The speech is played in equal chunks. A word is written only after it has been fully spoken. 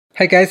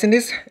Hey guys, in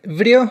this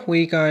video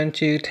we're going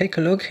to take a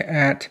look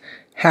at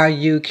how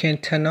you can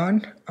turn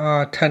on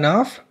or turn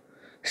off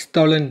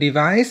stolen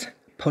device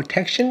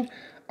protection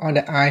on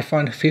the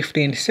iPhone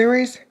 15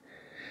 series.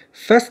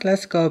 First,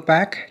 let's go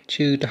back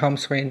to the home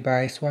screen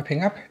by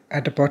swiping up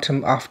at the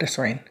bottom of the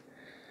screen.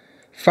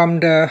 From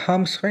the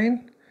home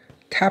screen,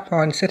 tap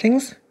on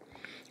settings.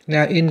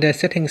 Now in the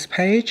settings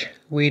page,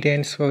 we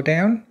then scroll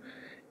down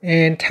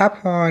and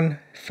tap on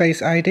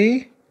Face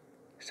ID.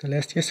 So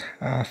let's just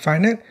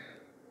find it.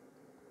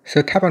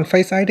 So tap on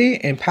Face ID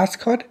and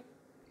passcode.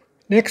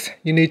 Next,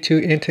 you need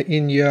to enter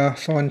in your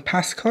phone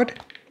passcode.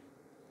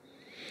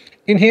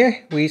 In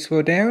here, we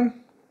scroll down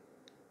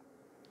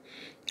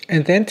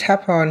and then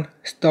tap on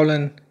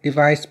Stolen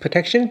Device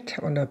Protection.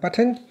 Tap on the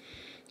button.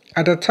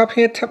 At the top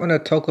here, tap on the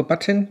toggle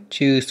button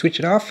to switch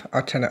it off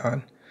or turn it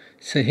on.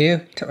 So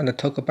here, tap on the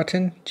toggle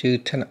button to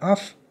turn it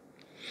off.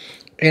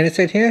 And it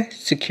said here,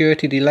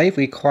 security delay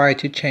required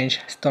to change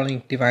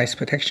stolen device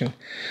protection.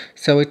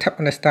 So we tap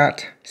on the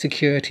start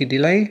security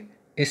delay.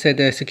 It said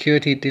the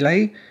security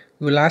delay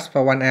will last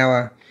for 1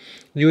 hour.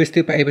 You will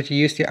still be able to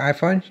use your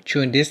iPhone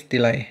during this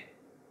delay.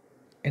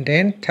 And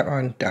then tap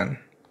on done.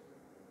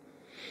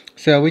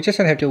 So we just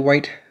have to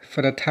wait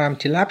for the time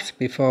to lapse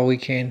before we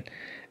can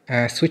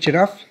switch it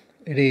off.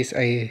 It is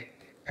a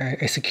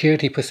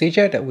security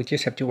procedure that we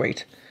just have to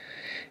wait.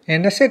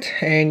 And that's it.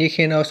 And you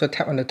can also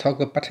tap on the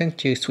toggle button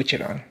to switch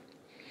it on.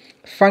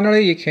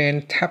 Finally, you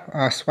can tap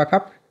or swipe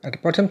up at the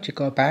bottom to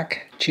go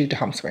back to the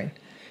home screen.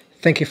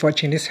 Thank you for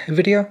watching this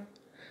video.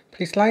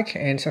 Please like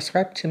and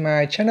subscribe to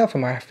my channel for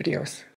more videos.